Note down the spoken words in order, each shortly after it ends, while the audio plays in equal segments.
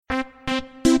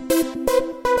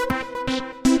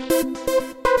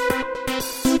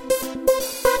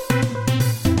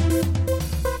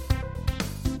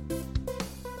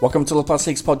Welcome to the Plus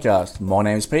Six podcast. My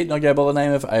name is Pete and I go by the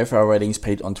name of AFL Ratings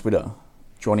Pete on Twitter.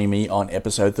 Joining me on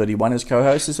episode 31 as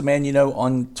co-host is a man you know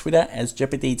on Twitter as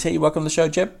JeppDT. Welcome to the show,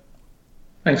 Jep.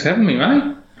 Thanks for having me,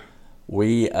 mate.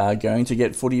 We are going to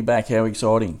get footy back. How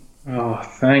exciting. Oh,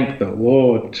 thank the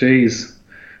Lord. Jeez.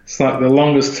 It's like the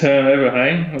longest term ever,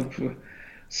 hey? Of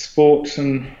sports,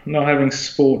 and not having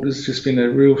sport has just been a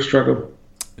real struggle.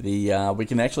 We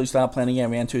can actually start planning our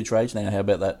round 2 trades now. How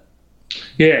about that?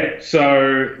 Yeah,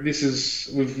 so this is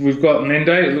we've got an end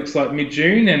date. It looks like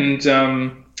mid-June, and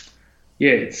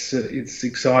it's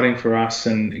exciting for us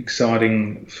and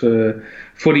exciting for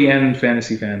footy and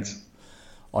fantasy fans.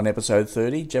 On episode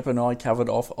 30, Jep and I covered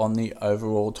off on the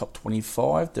overall top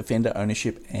 25, defender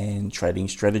ownership and trading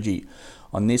strategy.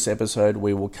 On this episode,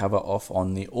 we will cover off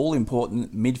on the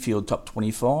all-important midfield top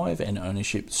 25 and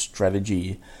ownership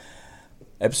strategy.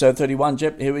 Episode 31,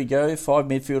 Jep, here we go. 5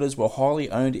 midfielders were highly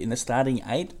owned in the starting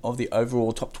 8 of the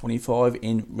overall top 25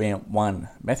 in round 1.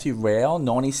 Matthew Rowell,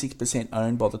 96%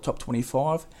 owned by the top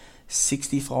 25,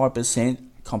 65%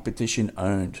 competition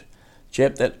owned.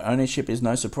 Jep, that ownership is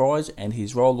no surprise, and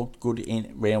his role looked good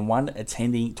in round 1,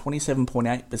 attending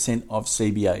 27.8% of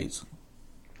CBAs.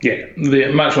 Yeah,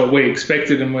 much what we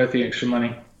expected and worth the extra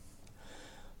money.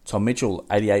 Tom Mitchell,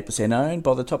 88% owned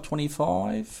by the top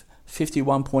 25,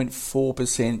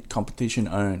 51.4% competition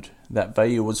owned. That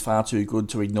value was far too good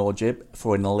to ignore, Jep,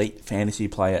 for an elite fantasy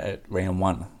player at round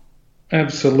 1.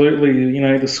 Absolutely.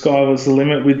 The sky was the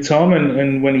limit with Tom,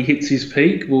 and when he hits his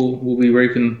peak, we'll be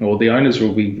reaping, or the owners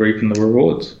will be reaping the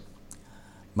rewards.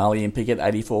 Marley and Pickett,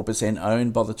 84%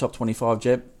 owned by the top 25,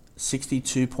 Jep,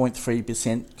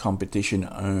 62.3% competition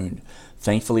owned.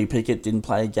 Thankfully, Pickett didn't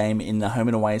play a game in the home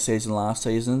and away season last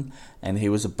season, and he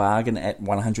was a bargain at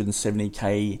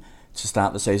 170k to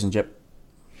start the season, Jep.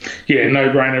 Yeah,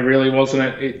 no-brainer really, wasn't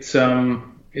it?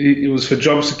 It was for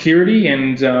job security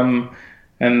and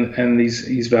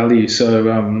his value. So,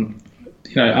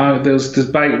 there was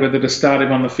debate whether to start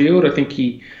him on the field. I think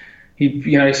he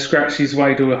scratched his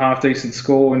way to a half-decent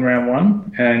score in round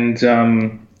 1,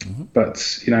 and but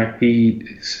he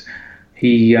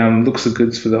looks the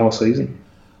goods for the whole season.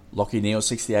 Lachie Neale,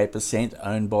 68%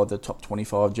 owned by the top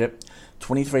 25, Jep,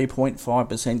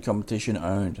 23.5% competition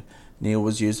owned. Neale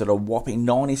was used at a whopping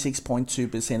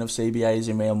 96.2% of CBAs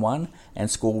in round 1 and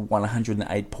scored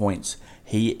 108 points.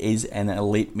 He is an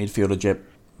elite midfielder, Jep.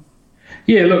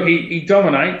 Yeah, look, he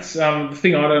dominates. The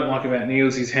thing I don't like about Neale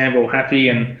is he's handball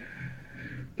happy,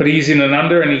 but he's in and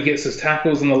under and he gets his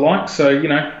tackles and the like. So,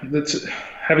 that's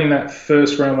having that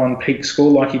first round 1 peak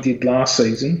score like he did last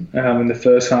season. In the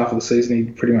first half of the season,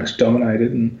 he pretty much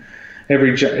dominated and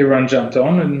everyone jumped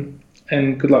on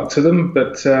and good luck to them.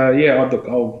 But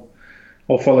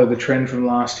I'll follow the trend from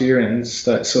last year and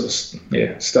stay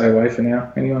away for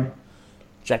now anyway.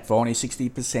 Jack Viney,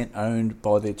 60% owned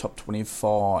by the top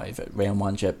 25 at round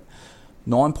 1, Jep.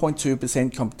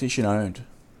 9.2% competition owned.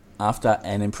 After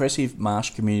an impressive Marsh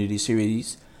Community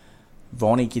Series,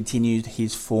 Viney continued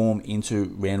his form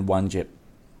into round 1, Jep.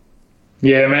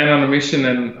 Yeah, man, on a mission,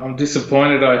 and I'm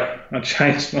disappointed I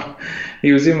changed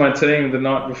he was in my team the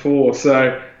night before.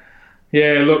 So,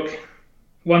 yeah, look,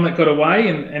 one that got away,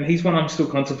 and he's one I'm still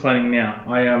contemplating now.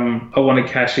 I want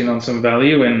to cash in on some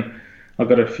value, and I've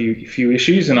got a few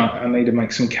issues, and I need to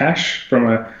make some cash from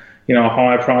a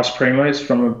higher price primos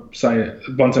from say a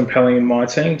Bontempelli in my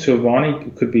team to a Viney.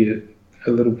 It could be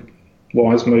a little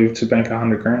wise move to bank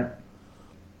 $100,000.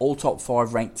 All top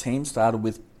 5 ranked teams started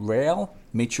with Rowell,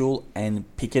 Mitchell and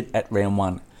Pickett at round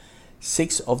 1.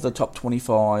 6 of the top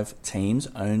 25 teams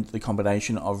owned the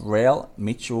combination of Rowell,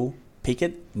 Mitchell,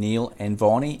 Pickett, Neale and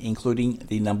Viney, including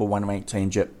the number 1 ranked team,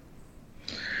 Jep.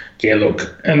 Yeah,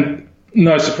 look, and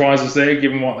no surprises there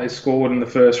given what they scored in the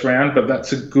first round, but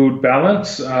that's a good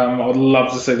balance. I'd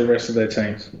love to see the rest of their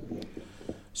teams.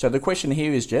 So the question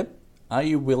here is, Jep, are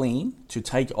you willing to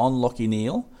take on Lachie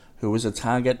Neale, who was a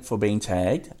target for being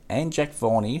tagged, and Jack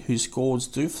Viney, whose scores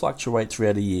do fluctuate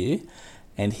throughout a year,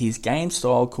 and his game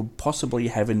style could possibly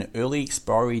have an early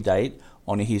expiry date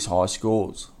on his high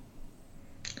scores?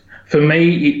 For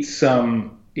me, it's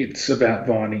about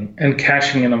Viney and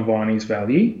cashing in on Viney's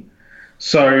value.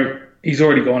 So he's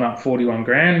already gone up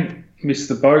 $41,000, missed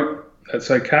the boat.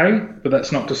 That's okay, but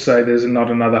that's not to say there's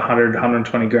not another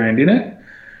 $120,000 in it.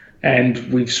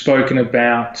 And we've spoken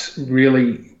about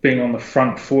really being on the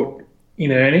front foot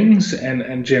in earnings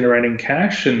and generating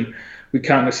cash, and we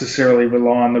can't necessarily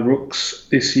rely on the rooks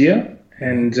this year.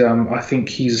 And I think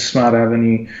he's a smart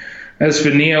avenue. As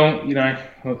for Neale,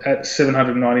 at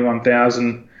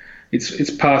 791,000,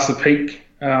 it's past the peak.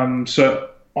 So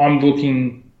I'm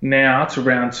looking now to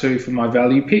round 2 for my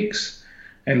value picks,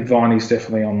 and Viney's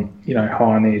definitely on,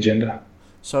 high on the agenda.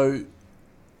 So,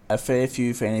 a fair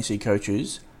few fantasy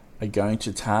coaches are going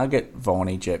to target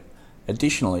Viney, Jep.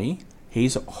 Additionally,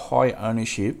 his high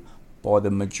ownership by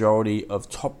the majority of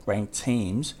top-ranked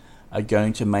teams are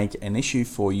going to make an issue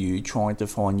for you trying to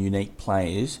find unique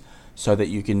players so that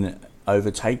you can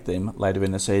overtake them later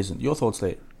in the season. Your thoughts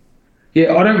there?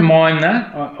 Yeah, I don't mind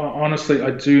that. Honestly,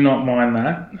 I do not mind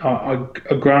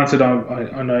that. Granted,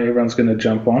 I know everyone's going to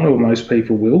jump on, or most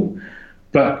people will,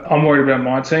 but I'm worried about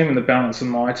my team and the balance of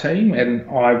my team, and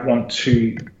I want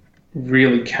to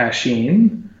really cash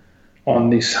in on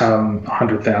this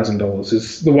 $100,000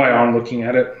 is the way I'm looking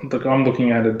at it. Look, I'm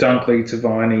looking at a Dunkley to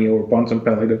Viney or a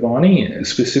Bontempelli to Viney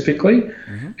specifically,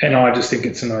 and I just think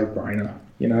it's a no-brainer.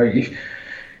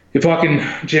 If I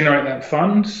can generate that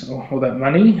fund or that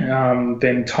money,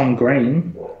 then Tom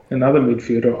Green, another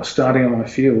midfielder starting on my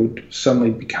field, suddenly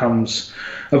becomes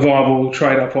a viable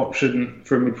trade-up option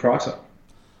for a mid-pricer.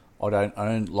 I don't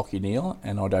own Lockie Neal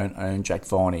and I don't own Jack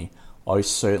Viney. I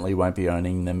certainly won't be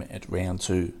owning them at round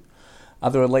 2.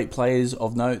 Other elite players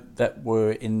of note that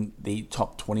were in the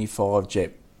top 25,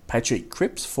 Jep. Patrick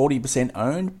Cripps, 40%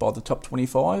 owned by the top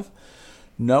 25.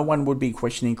 No one would be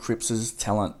questioning Cripps'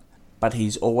 talent, but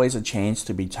he's always a chance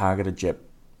to be targeted, Jep.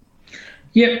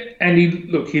 Yep, and he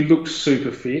looked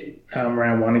super fit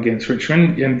round 1 against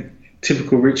Richmond. And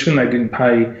typical Richmond, they didn't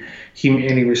pay him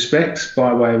any respect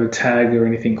by way of a tag or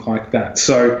anything like that.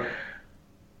 So,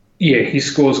 yeah, his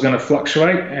score's going to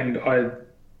fluctuate, and I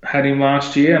had him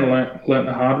last year and learnt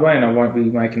the hard way, and I won't be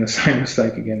making the same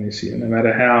mistake again this year, no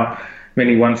matter how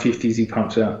many 150s he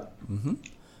pumps out.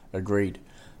 Agreed.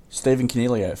 Stephen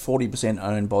Coniglio, 40%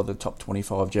 owned by the top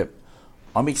 25, Jep.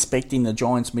 I'm expecting the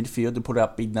Giants midfield to put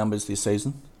up big numbers this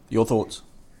season. Your thoughts?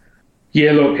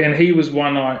 Yeah, look, and he was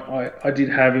one I did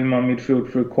have in my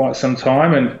midfield for quite some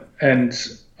time, and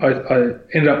I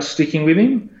ended up sticking with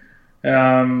him.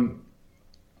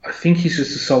 I think he's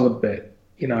just a solid bet.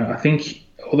 I think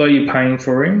although you're paying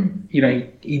for him,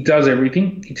 he does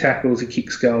everything. He tackles, he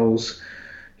kicks goals.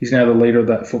 He's now the leader of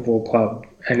that football club,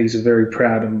 and he's a very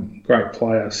proud and great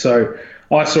player. So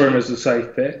I saw him as a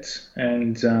safe bet,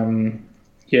 and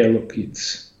look,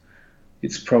 it's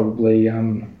probably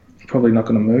not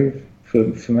going to move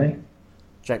for me.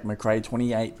 Jack Macrae,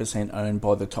 28% owned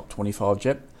by the top 25,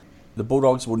 Jep. The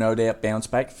Bulldogs will no doubt bounce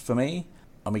back for me.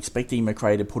 I'm expecting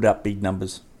Macrae to put up big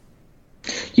numbers.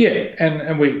 Yeah,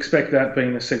 and we expect that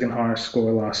being the second highest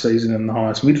scorer last season and the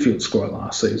highest midfield scorer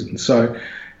last season. So,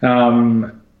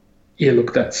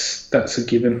 look, that's a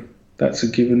given. That's a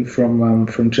given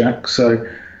from Jack. So,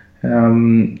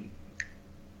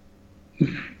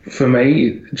 for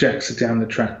me, Jack's a down the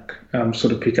track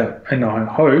sort of pickup, and I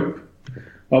hope,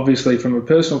 obviously, from a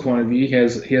personal point of view, he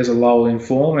has a lull in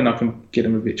form, and I can get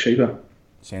him a bit cheaper.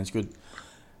 Sounds good.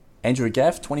 Andrew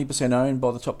Gaff, 20% owned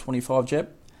by the top 25,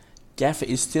 Jep. Gaff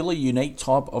is still a unique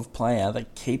type of player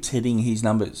that keeps hitting his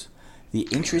numbers. The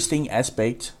interesting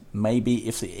aspect may be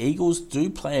if the Eagles do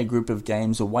play a group of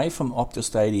games away from Optus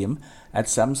Stadium at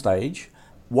some stage,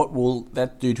 what will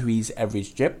that do to his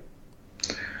average, Jep?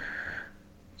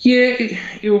 Yeah,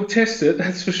 he will test it,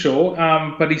 that's for sure.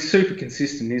 But he's super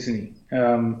consistent, isn't he?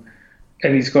 And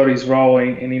he's got his role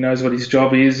and he knows what his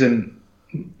job is. And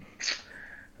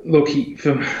look,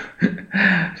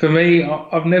 for me,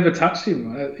 I've never touched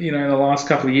him. In the last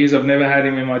couple of years, I've never had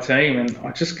him in my team, and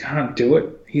I just can't do it.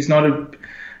 He's not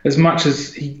as much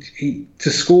as he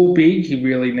to score big. He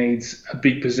really needs a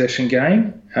big possession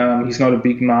game. He's not a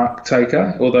big mark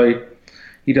taker, although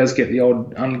he does get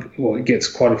he gets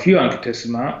quite a few uncontested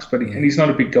marks, but and he's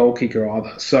not a big goal kicker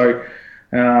either. So,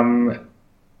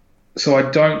 I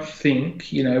don't think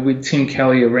with Tim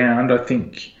Kelly around, I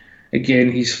think.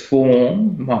 Again, his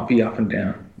form might be up and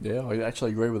down. Yeah, I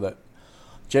actually agree with that.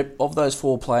 Jep, of those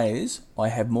 4 players, I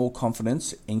have more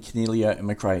confidence in Coniglio and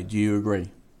Macrae. Do you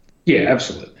agree? Yeah,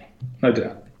 absolutely. No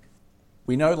doubt.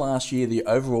 We know last year the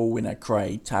overall winner,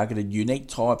 Craig, targeted unique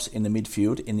types in the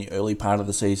midfield in the early part of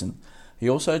the season. He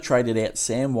also traded out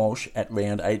Sam Walsh at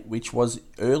round 8, which was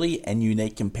early and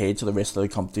unique compared to the rest of the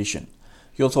competition.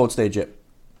 Your thoughts there, Jep?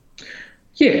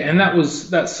 Yeah, and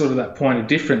that's sort of that point of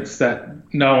difference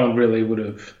that no one really would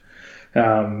have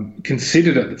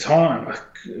considered at the time.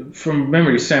 From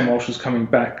memory, Sam Walsh was coming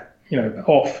back,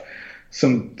 off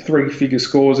some 3-figure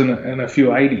scores and a few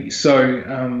 80s. So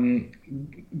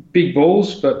big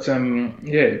balls, but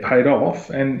it paid off.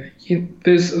 And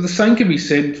there's the same can be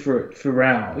said for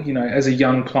Rao. As a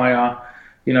young player,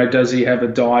 does he have a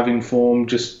dive in form?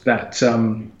 Just that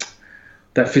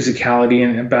physicality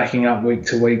and backing up week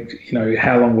to week,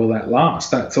 how long will that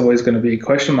last? That's always going to be a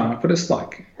question mark, but it's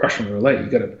like Russian roulette.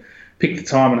 You've got to pick the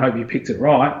time and hope you picked it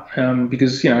right.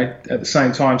 Because at the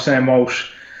same time, Sam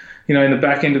Walsh, in the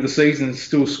back end of the season,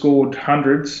 still scored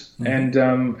hundreds and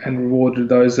rewarded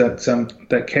those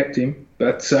that kept him,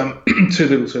 but too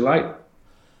little, too late.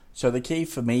 So the key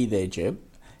for me there, Jeb,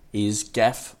 is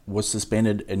Gaff was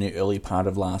suspended in the early part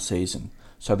of last season,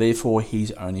 so therefore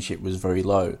his ownership was very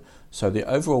low. So the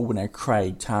overall winner,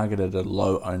 Craig, targeted a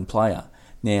low-owned player.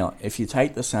 Now, if you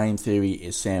take the same theory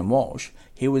as Sam Walsh,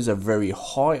 he was a very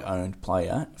high-owned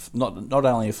player, not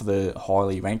only for the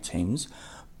highly ranked teams,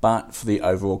 but for the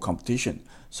overall competition.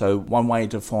 So one way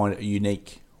to find a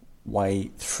unique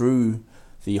way through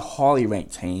the highly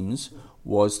ranked teams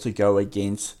was to go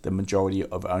against the majority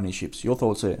of ownerships. Your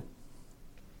thoughts there?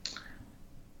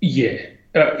 Yeah,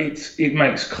 it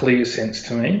makes clear sense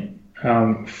to me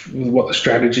what the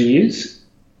strategy is.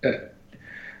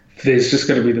 There's just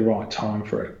got to be the right time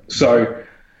for it. So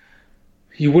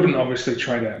you wouldn't obviously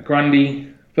trade out Grundy,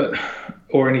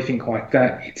 or anything like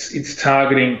that. It's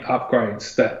targeting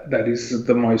upgrades that is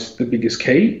the biggest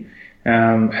key,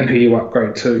 and who you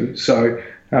upgrade to. So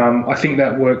I think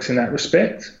that works in that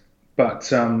respect. But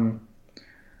trying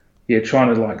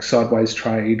to sideways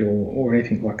trade or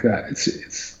anything like that,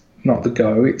 it's not the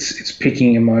go. It's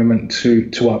picking a moment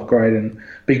to upgrade and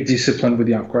be disciplined with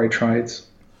the upgrade trades.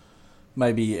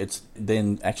 Maybe it's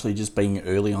then actually just being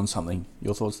early on something.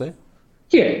 Your thoughts there?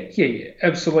 Yeah,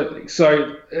 absolutely.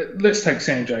 So let's take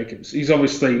Sam Jacobs. He's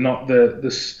obviously not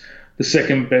the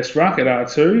second best ruck at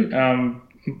R2.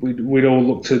 We'd all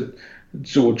look to,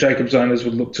 or Jacobs owners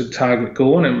would look to target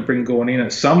Gawn and bring Gawn in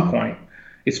at some point.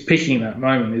 It's picking that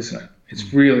moment, isn't it?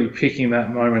 It's really picking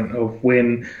that moment of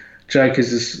when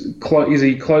Jacobs is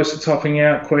he close to topping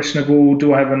out? Questionable.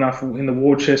 Do I have enough in the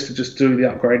war chest to just do the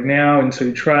upgrade now in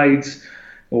 2 trades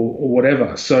or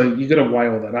whatever? So you've got to weigh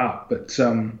all that up. But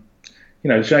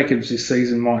Jacobs this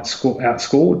season might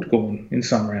outscored Gawn in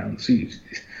some rounds.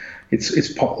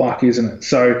 It's pot luck, isn't it?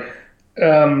 So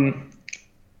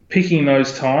picking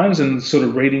those times and sort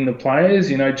of reading the players.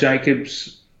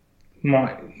 Jacobs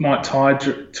might tide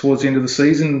towards the end of the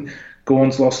season.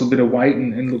 Gawn's lost a bit of weight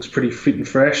and looks pretty fit and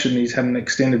fresh, and he's had an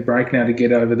extended break now to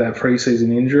get over that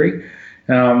pre-season injury.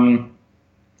 There's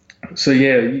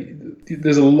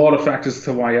a lot of factors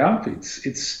to weigh up.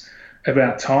 It's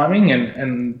about timing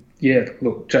and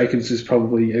look, Jacobs is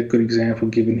probably a good example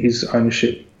given his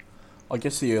ownership. I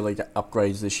guess the early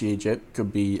upgrades this year, Jet,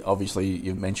 could be, obviously,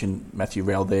 you've mentioned Matthew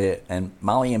Rowell there, and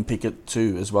Marley and Pickett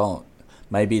too as well.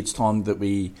 Maybe it's time that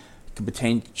we could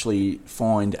potentially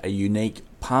find a unique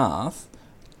path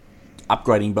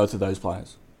upgrading both of those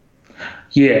players.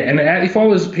 Yeah, and if I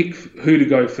was to pick who to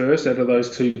go first out of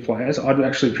those 2 players, I'd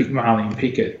actually pick Marley and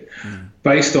Pickett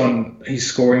based on his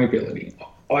scoring ability.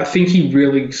 I think he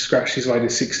really scratched his way to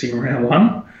 60 in round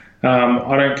 1.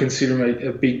 I don't consider him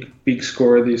a big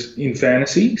scorer this in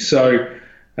fantasy. So,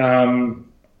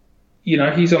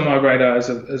 he's on my radar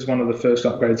as one of the first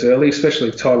upgrades early, especially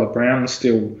if Tyler Brown's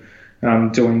still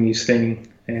doing his thing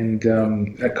and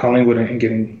at Collingwood and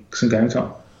getting some game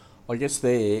time. I guess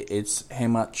there it's how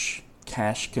much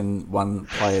cash can one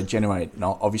player generate.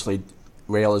 Now, obviously,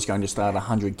 Real is going to start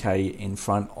 100k in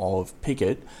front of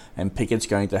Pickett, and Pickett's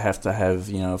going to have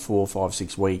 4, 5,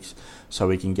 6 weeks so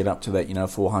we can get up to that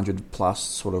 400 plus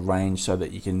sort of range, so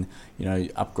that you can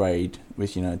upgrade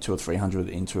with 200 or 300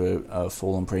 into a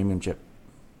fallen premium chip.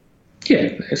 Yeah,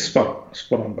 it's spot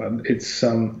on, bud.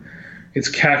 It's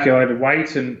calculated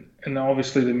weight, and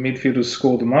obviously the midfielders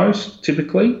score the most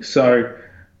typically, so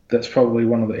that's probably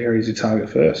one of the areas you target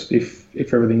first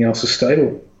if everything else is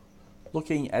stable.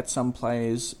 Looking at some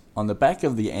players on the back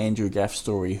of the Andrew Gaff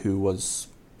story, who was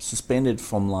suspended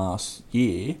from last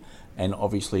year and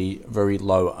obviously very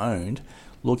low owned,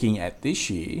 looking at this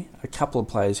year, a couple of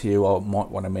players here I might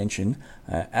want to mention.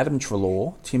 Adam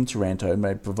Treloar, Tim Taranto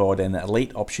may provide an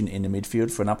elite option in the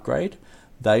midfield for an upgrade.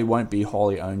 They won't be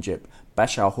highly owned yet.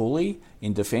 Bashar Hooley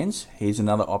in defence, he's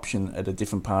another option at a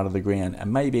different part of the ground,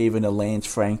 and maybe even a Lance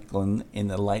Franklin in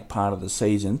the late part of the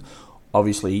season,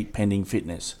 obviously pending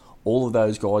fitness. All of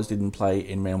those guys didn't play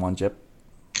in round 1, Jep.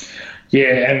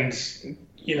 Yeah, and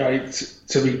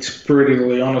to be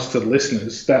brutally honest to the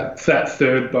listeners, that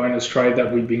third bonus trade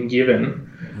that we've been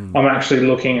given, I'm actually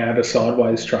looking at a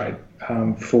sideways trade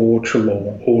for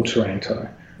Treloar or Taranto.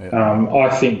 Yeah. I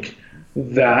think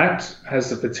that has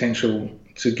the potential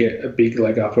to get a big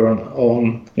leg up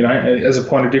on as a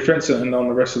point of difference and on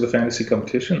the rest of the fantasy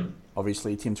competition.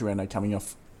 Obviously, Tim Taranto coming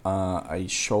off a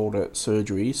shoulder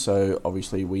surgery, so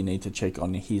obviously we need to check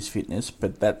on his fitness.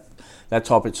 But that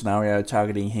type of scenario,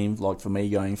 targeting him, like for me,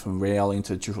 going from Real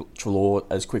into Treloar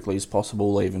as quickly as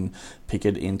possible, even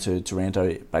Pickett into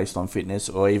Taranto based on fitness,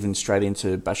 or even straight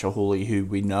into Bashahuli, who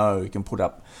we know can put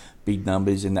up big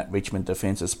numbers in that Richmond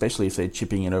defence, especially if they're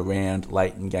chipping it around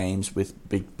late in games with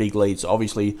big leads.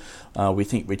 Obviously, we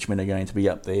think Richmond are going to be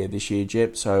up there this year,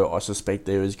 Jep, so I suspect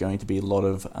there is going to be a lot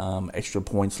of extra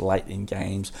points late in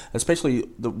games, especially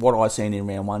what I seen in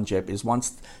round one, Jep, is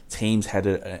once teams had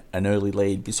an early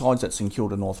lead, besides that St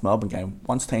Kilda North Melbourne game,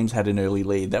 once teams had an early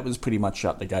lead, that was pretty much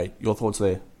shut the gate. Your thoughts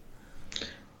there?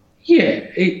 Yeah,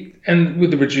 and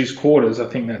with the reduced quarters, I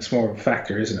think that's more of a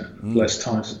factor, isn't it? Less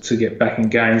time to get back in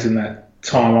games in that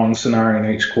time-on scenario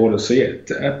in each quarter. So, yeah,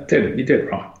 you did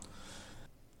right.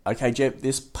 Okay, Jep,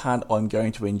 this part I'm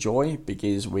going to enjoy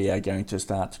because we are going to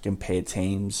start to compare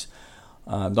teams,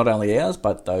 not only ours,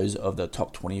 but those of the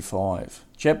top 25.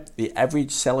 Jep, the average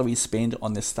salary spend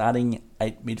on the starting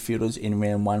 8 midfielders in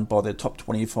round 1 by the top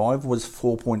 25 was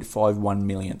 $4.51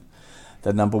 million.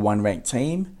 The number 1 ranked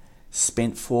team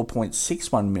spent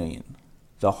 $4.61 million.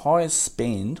 The highest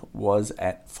spend was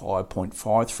at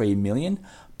 $5.53 million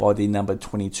by the number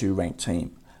 22 ranked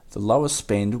team. The lowest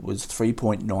spend was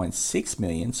 $3.96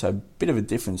 million, so a bit of a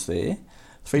difference there.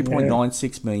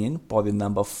 $3.96 million by the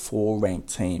number 4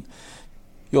 ranked team.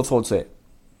 Your thoughts there?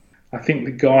 I think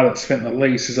the guy that spent the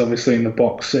least is obviously in the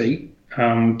box seat,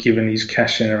 given his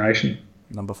cash generation.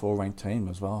 Number 4 ranked team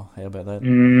as well. How about that?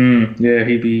 Yeah,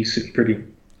 he'd be sitting pretty.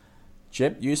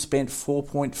 Jep, you spent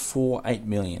 $4.48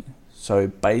 million. So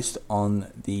based on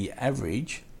the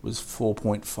average was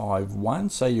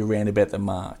 4.51, so you're round about the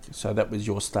mark. So that was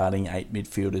your starting 8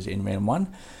 midfielders in round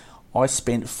 1. I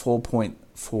spent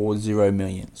 $4.40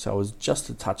 million, so I was just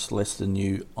a touch less than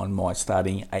you on my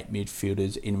starting 8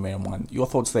 midfielders in round 1. Your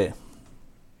thoughts there?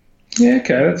 Yeah,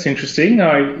 okay, that's interesting.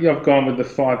 I've gone with the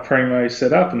 5 primo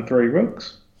setup and 3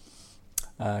 rooks.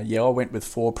 I went with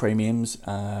 4 premiums.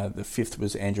 The 5th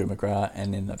was Andrew McGrath,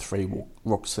 and then the 3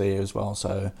 rooks there as well.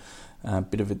 So a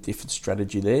bit of a different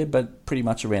strategy there, but pretty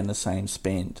much around the same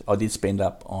spend. I did spend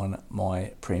up on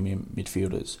my premium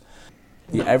midfielders.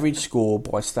 The average score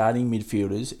by starting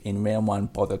midfielders in round 1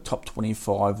 by the top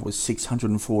 25 was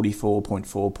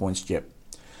 644.4 points, Jep.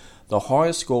 The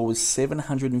highest score was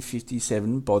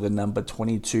 757 by the number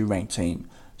 22 ranked team.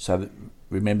 So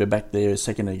remember back there a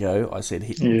second ago, I said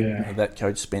that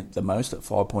coach spent the most at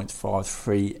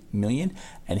 $5.53 million,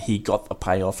 and he got the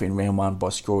payoff in round 1 by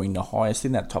scoring the highest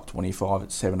in that top 25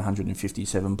 at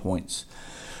 757 points.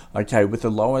 Okay, with the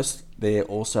lowest there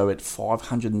also at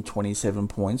 527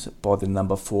 points by the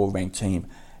number 4 ranked team.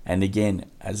 And again,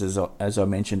 as I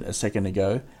mentioned a second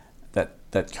ago,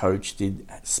 that coach did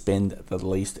spend the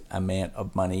least amount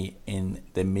of money in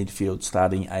the midfield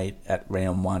starting 8 at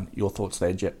round 1. Your thoughts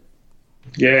there, Jep?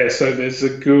 Yeah, so there's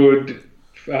a good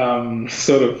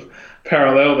sort of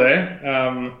parallel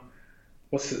there.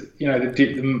 What's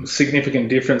the significant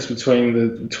difference between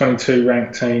the 22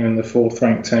 ranked team and the 4th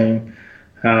ranked team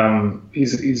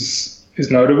is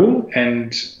notable,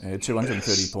 and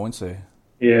 230 points there.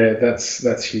 Yeah,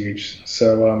 that's huge.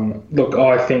 So look,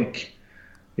 I think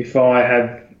if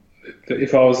I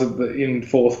was in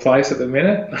 4th place at the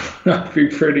minute, I'd be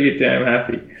pretty damn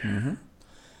happy. Mm-hmm.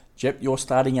 Jep, your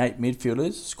starting 8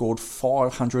 midfielders scored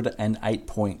 508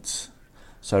 points.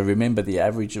 So remember, the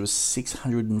average was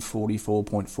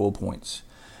 644.4 points.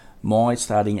 My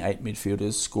starting 8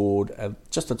 midfielders scored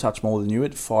just a touch more than you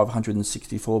at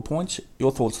 564 points.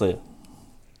 Your thoughts there?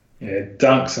 Yeah,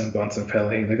 Dunks and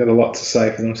Bontempelli, they've got a lot to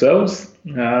say for themselves.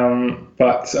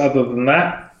 But other than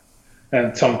that,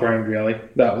 and Tom Green, really,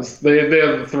 they're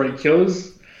the 3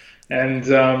 killers. And,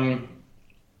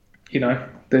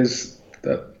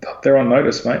 they're on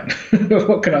notice, mate.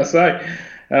 What can I say?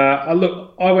 I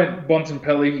went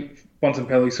Bontempelli,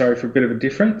 for a bit of a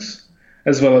difference,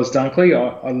 as well as Dunkley.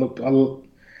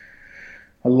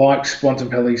 I liked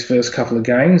Bontempelli's first couple of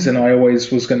games, and I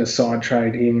always was going to side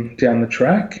trade him down the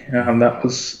track. That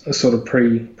was a sort of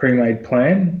pre-made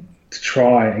plan to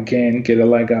try again get a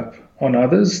leg up on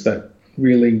others that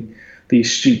really the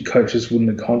astute coaches wouldn't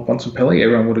have gone Bontempelli.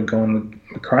 Everyone would have gone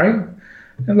with McRae.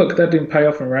 And look, that didn't pay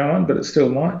off in round 1, but it still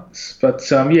might. But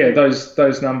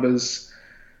those numbers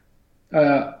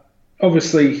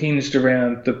obviously hinged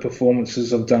around the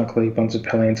performances of Dunkley,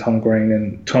 Bontempelli, and Tom Green,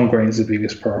 and Tom Green's the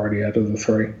biggest priority out of the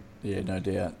 3. Yeah, no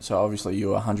doubt. So obviously you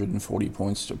were 140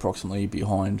 points approximately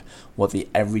behind what the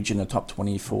average in the top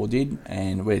 24 did,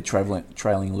 and we're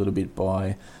trailing a little bit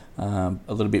by a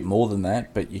little bit more than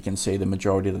that, but you can see the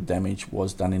majority of the damage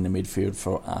was done in the midfield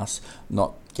for us,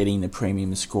 not getting the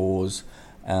premium scores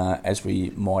as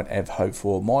we might have hoped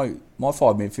for. My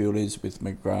five midfielders with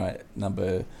McGrath,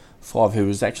 number 5, who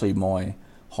was actually my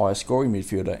highest scoring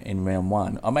midfielder in round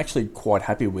 1, I'm actually quite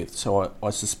happy with. So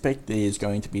I suspect there's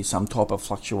going to be some type of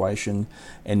fluctuation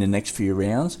in the next few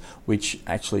rounds, which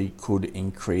actually could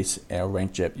increase our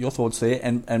rank depth. Your thoughts there?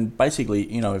 And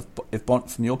basically, if Bont,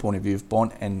 from your point of view, if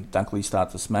Bont and Dunkley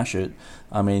start to smash it,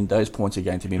 I mean, those points are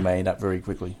going to be made up very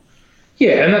quickly.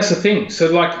 Yeah, and that's the thing.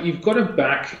 So, you've got to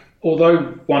back, although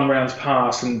one round's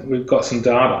passed and we've got some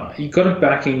data, you've got to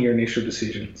back in your initial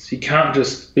decisions. You can't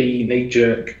just be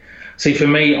knee-jerk. See, for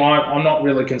me, I'm not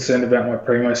really concerned about my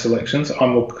primo selections.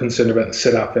 I'm more concerned about the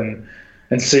setup and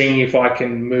seeing if I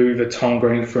can move a Tom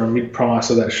Green for a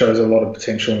mid-pricer that shows a lot of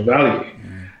potential and value.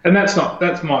 And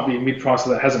that might be a mid-pricer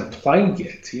that hasn't played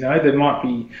yet. There might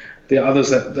be the others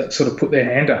that sort of put their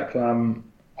hand up.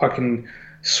 I can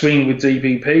swing with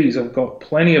DBPs. I've got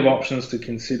plenty of options to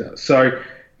consider. So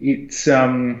it's,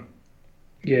 I'm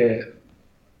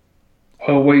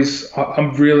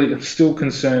still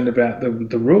concerned about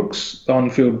the rooks, the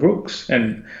on-field rooks,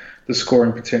 and the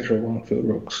scoring potential of on-field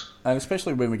rooks. And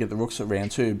especially when we get the rooks at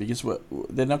round 2, because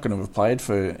they're not going to have played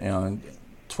for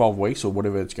 12 weeks or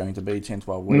whatever it's going to be, 10,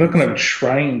 12 weeks. They're not going to have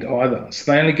trained either.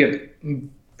 So they only get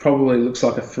probably looks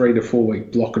like a 3 to 4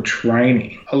 week block of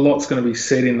training. A lot's going to be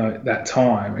said in that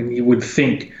time, and you would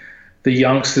think the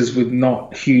youngsters with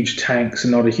not huge tanks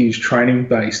and not a huge training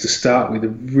base to start with are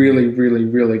really, really,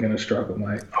 really going to struggle,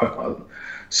 mate.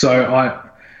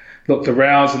 Look, the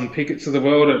Rows and Pickett's of the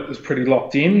world is pretty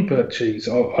locked in, but geez,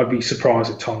 I'd be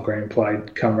surprised if Tom Green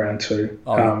played come round 2.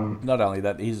 Not only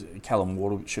that, Callum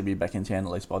Ward should be back in town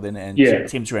at least by then, and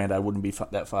Tim Taranto wouldn't be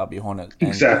that far behind it. And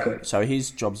exactly. So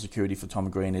his job security for Tom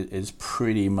Green is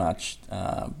pretty much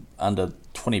under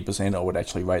 20%. I would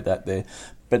actually rate that there.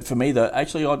 But for me, though,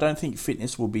 actually, I don't think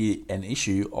fitness will be an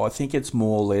issue. I think it's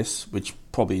more or less, which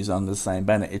probably is under the same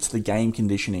banner, it's the game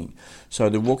conditioning. So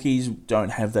the rookies don't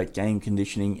have that game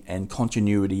conditioning and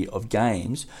continuity of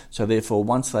games. So therefore,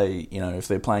 once they, if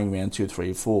they're playing round 2,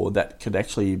 3, 4, that could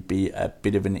actually be a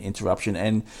bit of an interruption.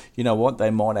 And you know what? They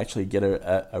might actually get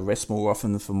a rest more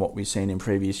often from what we've seen in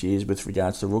previous years with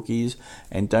regards to rookies.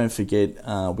 And don't forget,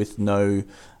 with no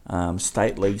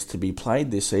state leagues to be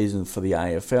played this season for the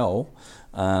AFL,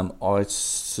 I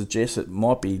suggest it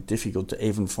might be difficult to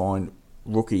even find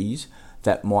rookies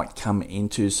that might come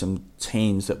into some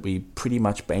teams that we pretty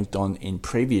much banked on in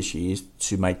previous years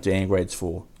to make downgrades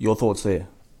for. Your thoughts there?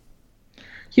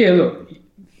 Yeah, look,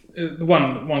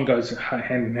 one goes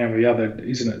hand in hand with the other,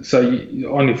 isn't it? So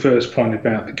on your first point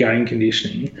about the game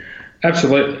conditioning,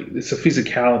 absolutely, it's a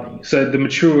physicality. So the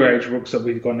mature age rooks that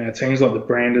we've got in our teams, like the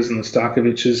Branders and the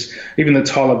Starkoviches, even the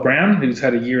Tyler Brown, who's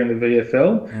had a year in the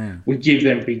VFL, we give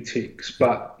them big ticks.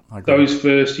 But those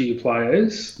first-year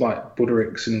players, like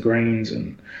Buttericks and Greens,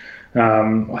 and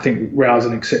I think Rao's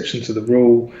an exception to the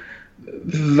rule,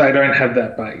 they don't have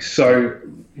that base. So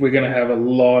we're going to have a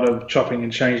lot of chopping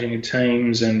and changing of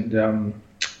teams, and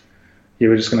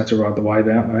we're just going to have to ride the wave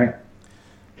out, mate.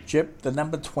 Jep, the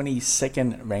number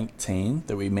 22nd ranked team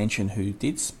that we mentioned who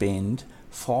did spend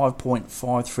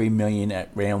 $5.53 million at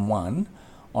round 1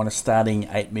 on a starting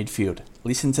 8 midfield.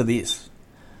 Listen to this.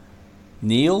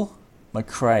 Neil,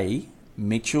 McRae,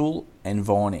 Mitchell and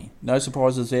Viney. No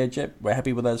surprises there, Jep. We're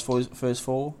happy with those first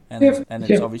 4 and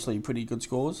it's obviously pretty good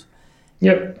scores.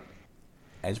 Yep.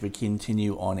 As we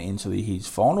continue on into his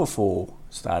final 4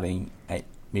 starting 8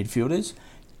 midfielders,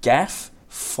 Gaff,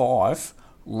 Fife,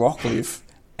 Rockcliffe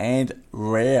and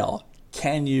Rao.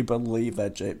 Can you believe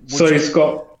that, Jep? He's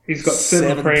got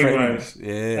 7 primos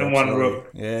and 1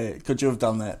 rook. Yeah, could you have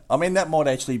done that? I mean, that might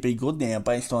actually be good now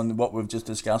based on what we've just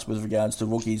discussed with regards to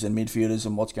rookies and midfielders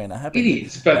and what's going to happen. It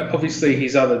is, but obviously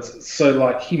his others,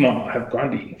 so he might not have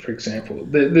Grundy, for example.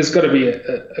 There's got to be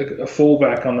a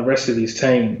fallback on the rest of his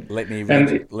team. Let me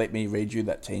read you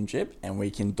that team, Jep, and we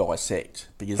can dissect.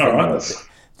 Because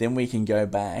then we can go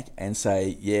back and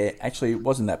say, yeah, actually it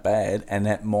wasn't that bad, and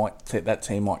that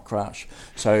team might crush.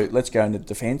 So let's go into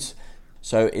defence.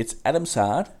 So it's Adam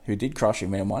Sard, who did crush in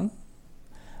round 1,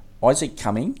 Isaac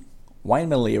Cumming, Wayne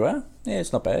Malira,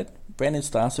 it's not bad, Brandon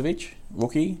Starcevich,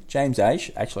 rookie, James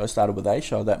Aish, actually I started with Aish,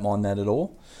 so I don't mind that at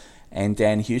all, and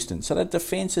Dan Houston. So the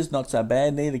defence is not so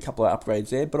bad, need a couple of upgrades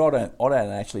there, but I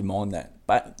don't actually mind that.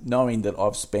 But knowing that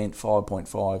I've spent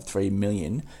 $5.53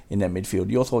 million in that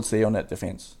midfield, your thoughts there on that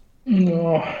defence?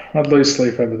 No, I'd lose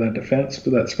sleep over that defence,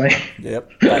 but that's me.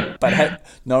 Yep. But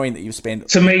knowing that you've spent...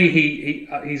 To me,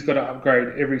 he's got to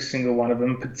upgrade every single one of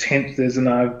them. There's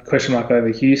a question mark over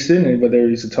Houston and whether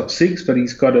he's a top 6, but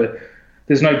he's got to...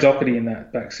 There's no Doherty in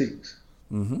that back 6.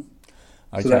 Mm-hmm.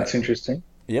 Okay. So that's interesting.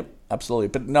 Yep, absolutely.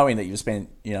 But knowing that you've spent,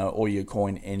 all your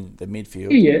coin in the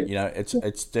midfield, Yeah,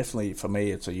 it's definitely, for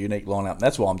me, it's a unique lineup.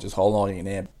 That's why I'm just highlighting it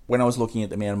now. When I was looking at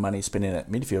the amount of money spent in at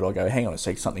midfield, I go, hang on a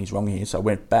sec, something's wrong here. So I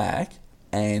went back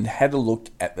and had a look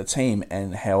at the team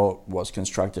and how it was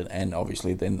constructed. And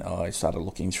obviously then I started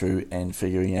looking through and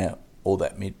figuring out all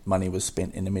that money was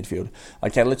spent in the midfield.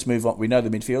 Okay, let's move on. We know the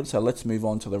midfield, so let's move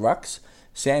on to the rucks.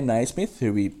 Sam Naismith,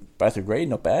 who we both agree,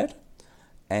 not bad.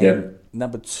 And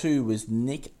number 2 was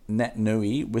Nick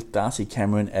Naitanui with Darcy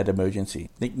Cameron at emergency.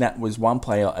 Nick Nat was one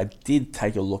player I did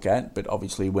take a look at, but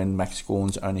obviously when Max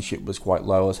Gawn's ownership was quite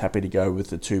low, I was happy to go with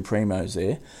the 2 primos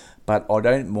there. But I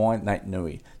don't mind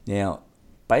Naitanui. Now,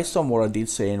 based on what I did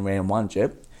see in round 1,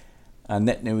 Jep,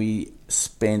 Naitanui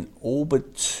spent all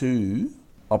but 2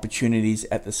 opportunities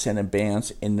at the centre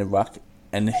bounce in the ruck,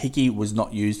 and Hickey was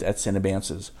not used at centre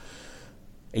bounces,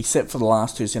 except for the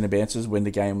last 2 centre bounces when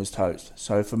the game was toast.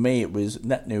 So for me, it was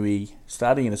Naitanui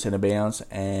starting in a centre bounce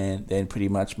and then pretty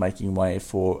much making way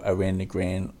for around the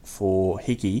ground for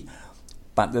Hickey.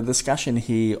 But the discussion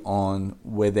here on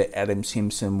whether Adam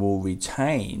Simpson will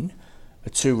retain a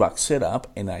 2-ruck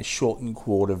setup in a shortened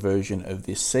quarter version of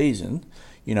this season,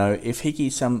 if Hickey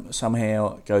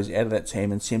somehow goes out of that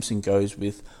team and Simpson goes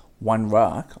with 1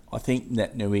 ruck, I think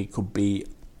Naitanui could be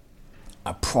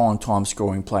a prime time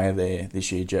scoring player there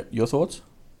this year. Jep, your thoughts?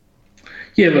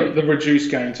 Yeah, look, the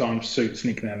reduced game time suits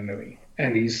Nick Naitanui,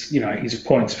 and his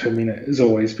points per minute has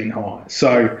always been high.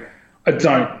 So I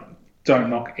don't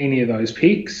knock any of those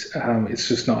picks. It's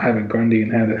just not having Grundy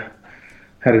and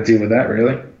how to deal with that,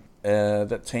 really.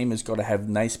 That team has got to have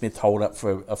Naismith hold up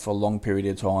for a long period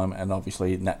of time, and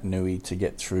obviously Naitanui to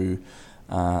get through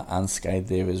unscathed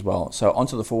there as well. So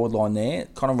onto the forward line there,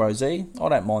 Connor Rozee, I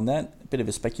don't mind that. A bit of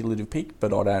a speculative pick,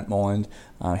 but I don't mind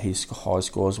his high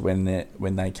scores when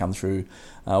they come through.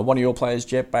 One of your players,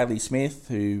 Jep, Bailey Smith,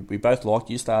 who we both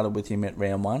liked. You started with him at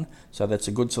round 1, so that's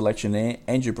a good selection there.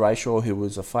 Andrew Brayshaw, who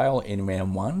was a fail in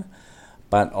round 1,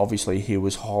 but obviously he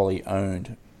was highly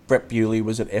owned. Brett Bewley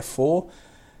was at F4.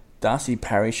 Darcy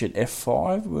Parish at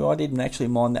F5. Well, I didn't actually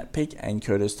mind that pick, and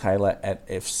Curtis Taylor at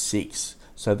F6.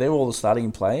 So they're all the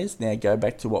starting players. Now go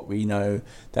back to what we know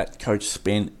that coach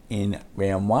spent in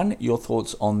round 1. Your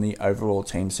thoughts on the overall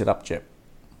team setup, Jep?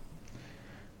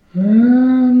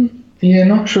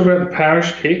 Not sure about the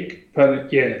Parish pick,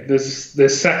 but yeah,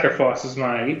 there's sacrifices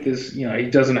made.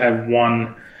 He doesn't have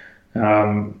one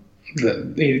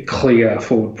clear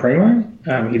forward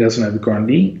primo. He doesn't have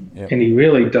Grundy, and he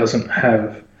really doesn't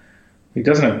have. He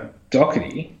doesn't have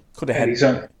Doherty. Could have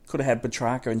had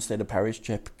Petrarca instead of Parish,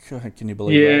 Jep. Can you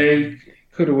believe that? Yeah,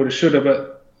 could have, would have, should have,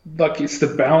 but it's the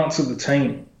balance of the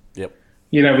team. Yep.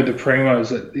 With the primos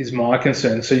that is my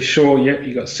concern. So sure,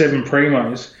 you got 7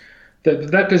 primos.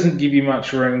 That doesn't give you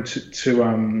much room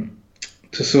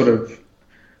to sort of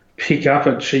pick up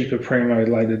a cheaper primo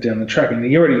later down the track. And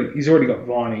he's already got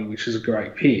Viney, which is a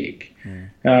great pick,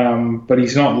 but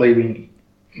he's not leaving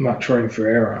much room for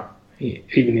error,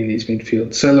 even in his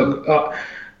midfield. So look,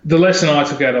 the lesson I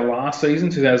took out of last season,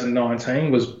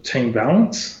 2019, was team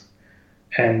balance.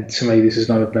 And to me, this is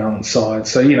not a balanced side.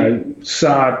 So,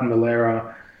 Saad,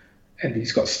 Malera, and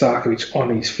he's got Starkovic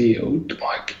on his field.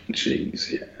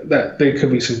 There could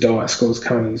be some dire scores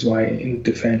coming his way in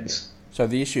defence. So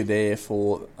the issue there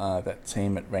for that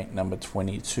team at rank number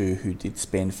 22, who did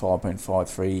spend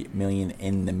 $5.53 million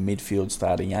in the midfield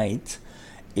starting 8,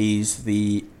 is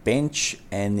the bench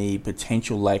and the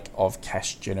potential lack of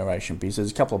cash generation, because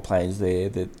there's a couple of players there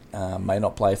that may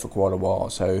not play for quite a while.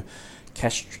 So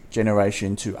cash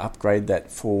generation to upgrade that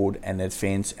forward and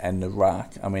defence and the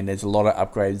ruck. I mean, there's a lot of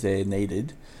upgrades there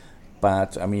needed,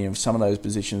 but I mean, if some of those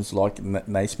positions like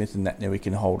Naismith and Naitanui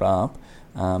can hold up,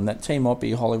 that team might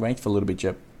be highly ranked for a little bit,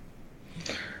 Jep.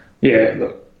 Yeah,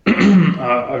 look,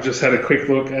 I've just had a quick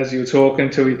look as you were talking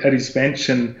at his bench,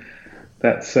 and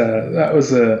that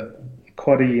was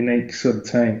quite a unique sort of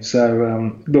team.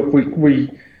 So look, we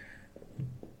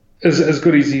as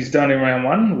good as he's done in round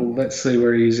 1, well, let's see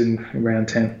where he is in round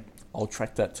 10. I'll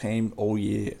track that team all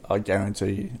year, I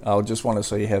guarantee you. I'll just want to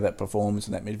see how that performs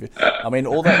in that midfield. I mean,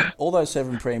 all those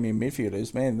 7 premium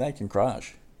midfielders, man, they can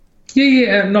crush.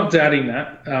 Yeah, not doubting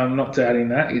that.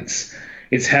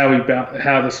 It's how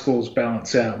the scores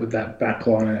balance out with that back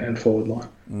line and forward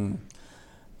line.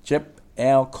 Jep,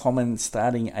 our common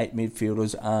starting 8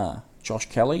 midfielders are Josh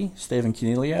Kelly, Stephen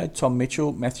Caniglio, Tom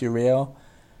Mitchell, Matthew Rowell,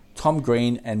 Tom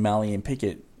Green, and Marlian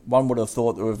Pickett. One would have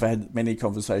thought that we've had many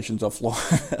conversations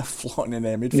offline in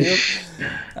our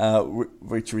midfield,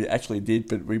 which we actually did,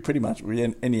 but we pretty much,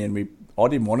 in the end, I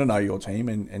didn't want to know your team,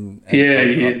 and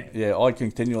I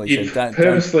continually You said,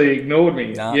 purposely ignored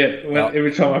me. Nah,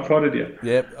 every time I prodded you.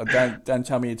 Yeah, don't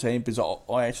tell me your team, because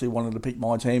I actually wanted to pick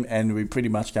my team, and we pretty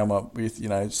much came up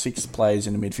with 6 players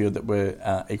in the midfield that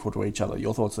were equal to each other.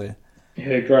 Your thoughts there?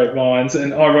 Yeah, great minds.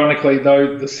 And ironically,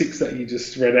 though, the 6 that you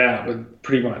just read out were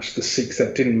pretty much the 6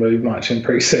 that didn't move much in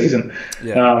pre-season.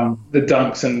 Yeah. The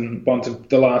Dunks and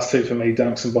the last 2 for me,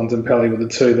 Dunks and Bontempelli, were the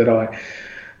 2 that I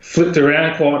flipped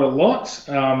around quite a lot.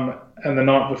 And the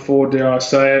night before, dare I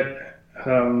say it,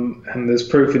 and there's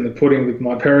proof in the pudding with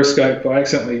my Periscope, I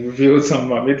accidentally revealed some of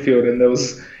my midfield, and there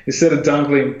was, instead of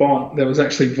Dunkley and Bont, there was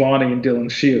actually Viney and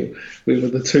Dylan Shield. We were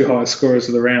the 2 highest scorers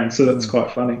of the round, so that's quite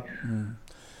funny.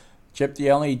 Jep,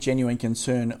 the only genuine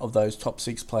concern of those top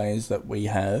 6 players that we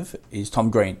have is Tom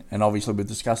Green, and obviously we've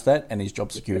discussed that, and his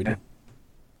job security.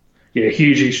 Yeah,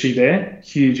 huge issue there,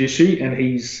 huge issue, and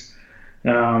he's,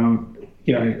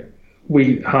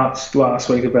 we harped last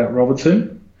week about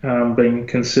Robertson being a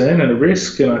concern and a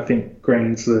risk, and I think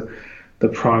Green's the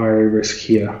primary risk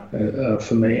here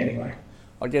for me anyway.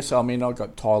 I guess, I've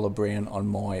got Tyler Brown on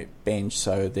my bench,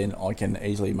 so then I can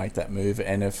easily make that move,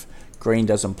 and if Green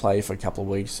doesn't play for a couple of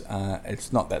weeks,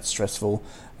 it's not that stressful,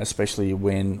 especially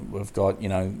when we've got,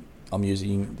 I'm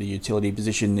using the utility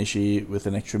position this year with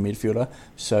an extra midfielder,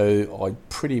 so I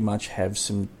pretty much have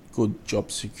some good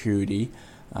job security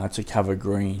to cover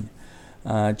Green.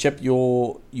 Jep,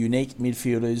 your unique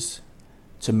midfielders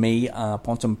to me are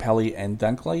Bontempelli and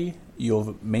Dunkley.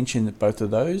 You've mentioned both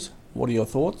of those. What are your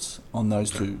thoughts on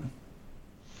those 2?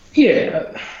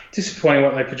 Yeah, disappointing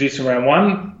what they produced in round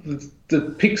 1. The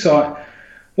picks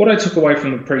what I took away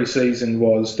from the pre-season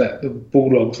was that the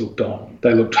Bulldogs looked on.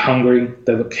 They looked hungry.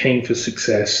 They looked keen for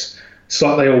success. It's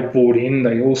like they all bought in.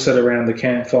 They all sat around the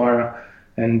campfire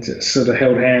and sort of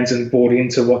held hands and bought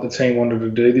into what the team wanted to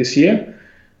do this year.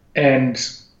 And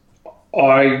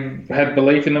I had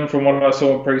belief in them from what I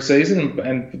saw in pre-season,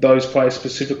 and those players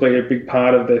specifically are a big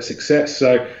part of their success.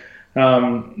 So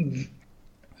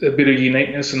a bit of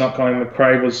uniqueness and not going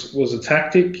McRae was a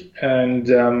tactic, and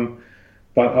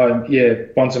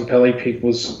Bontempelli pick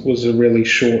was a really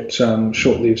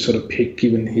short-lived sort of pick,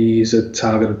 given he is a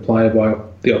targeted player by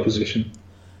the opposition.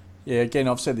 Yeah, again,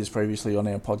 I've said this previously on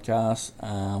our podcast.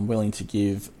 Willing to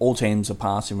give all teams a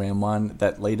pass in round 1.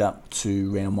 That lead up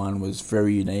to round 1 was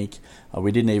very unique.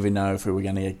 We didn't even know if we were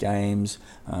going to get games.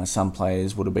 Some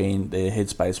players would have been, their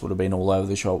headspace would have been all over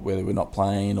the shop where they were not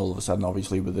playing. All of a sudden,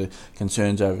 obviously, with the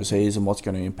concerns overseas and what's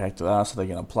going to impact us, are they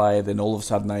going to play? Then all of a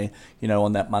sudden, they,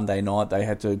 on that Monday night,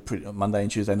 Monday and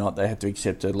Tuesday night, they had to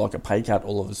accept a pay cut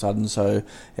all of a sudden. So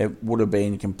it would have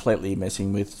been completely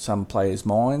messing with some players'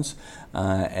 minds.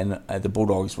 And the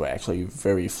Bulldogs were actually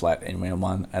very flat in round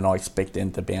 1, and I expect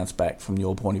them to bounce back from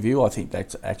your point of view. I think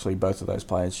that's actually both of those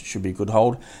players should be a good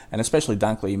hold, and especially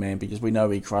Dunkley, man, because we know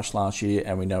he crushed last year,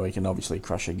 and we know he can obviously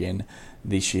crush again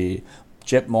this year.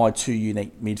 Jep, my 2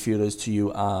 unique midfielders to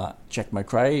you are Jack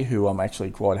McRae, who I'm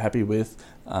actually quite happy with.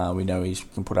 We know he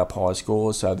can put up high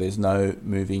scores, so there's no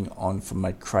moving on from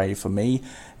McRae for me.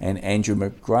 And Andrew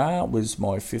McGrath was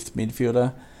my 5th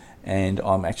midfielder, and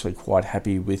I'm actually quite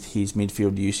happy with his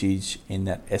midfield usage in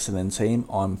that Essendon team.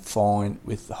 I'm fine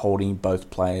with holding both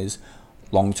players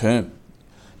long term.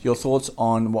 Your thoughts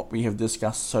on what we have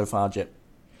discussed so far, Jep?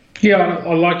 Yeah,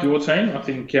 I like your team. I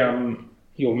think your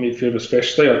midfield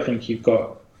especially, I think you've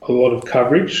got a lot of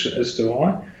coverage, as do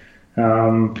I.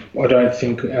 I don't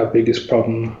think our biggest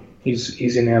problem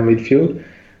is in our midfield.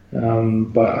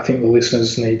 But I think the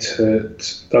listeners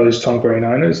those Tom Green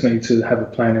owners need to have a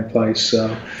plan in place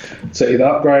to either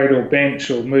upgrade or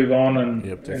bench or move on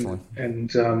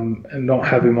and not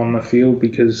have him on the field,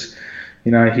 because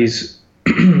his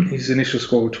initial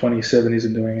score of 27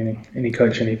 isn't doing any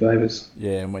coach any favours.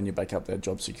 Yeah, and when you back up that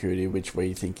job security, which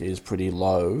we think is pretty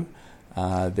low,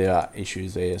 there are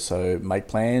issues there. So make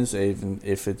plans, even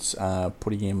if it's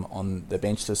putting him on the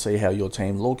bench to see how your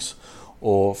team looks,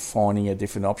 or finding a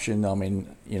different option.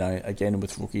 Again,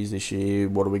 with rookies this year,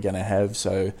 what are we going to have?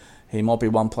 So he might be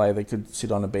one player that could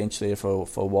sit on a bench there for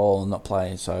a while and not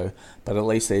play. So, but at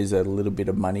least there's a little bit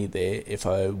of money there if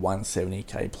a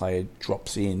 170k player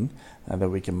drops in, that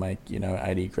we can make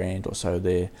 80 grand or so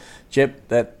there. Jep,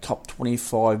 that top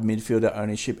 25 midfielder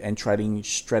ownership and trading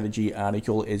strategy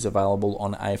article is available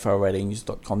on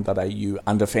aflratings.com.au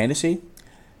under fantasy.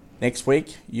 Next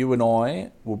week, you and I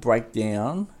will break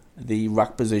down the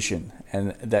ruck position,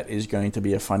 and that is going to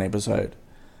be a fun episode,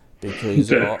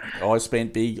 because I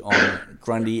spent big on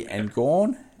Grundy and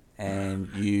Gawn, and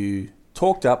you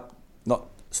talked up not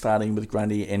starting with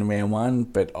Grundy in round 1,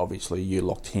 but obviously you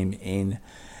locked him in,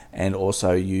 and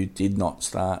also you did not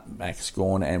start Max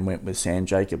Gawn and went with Sam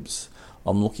Jacobs.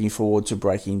 I'm looking forward to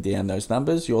breaking down those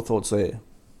numbers. Your thoughts there?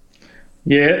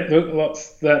 Yeah, look,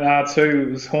 lots that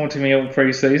R2 was haunting me all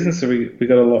pre-season, so we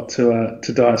got a lot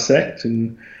to dissect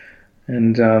and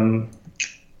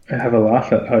have a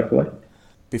laugh at, hopefully.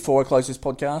 Before I close this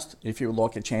podcast, if you would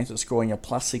like a chance at scoring a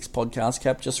 +6 podcast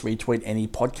cap, just retweet any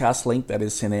podcast link that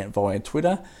is sent out via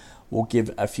Twitter. We'll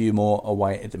give a few more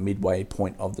away at the midway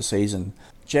point of the season.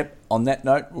 Jep, on that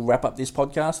note, we'll wrap up this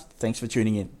podcast. Thanks for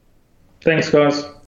tuning in. Thanks, guys.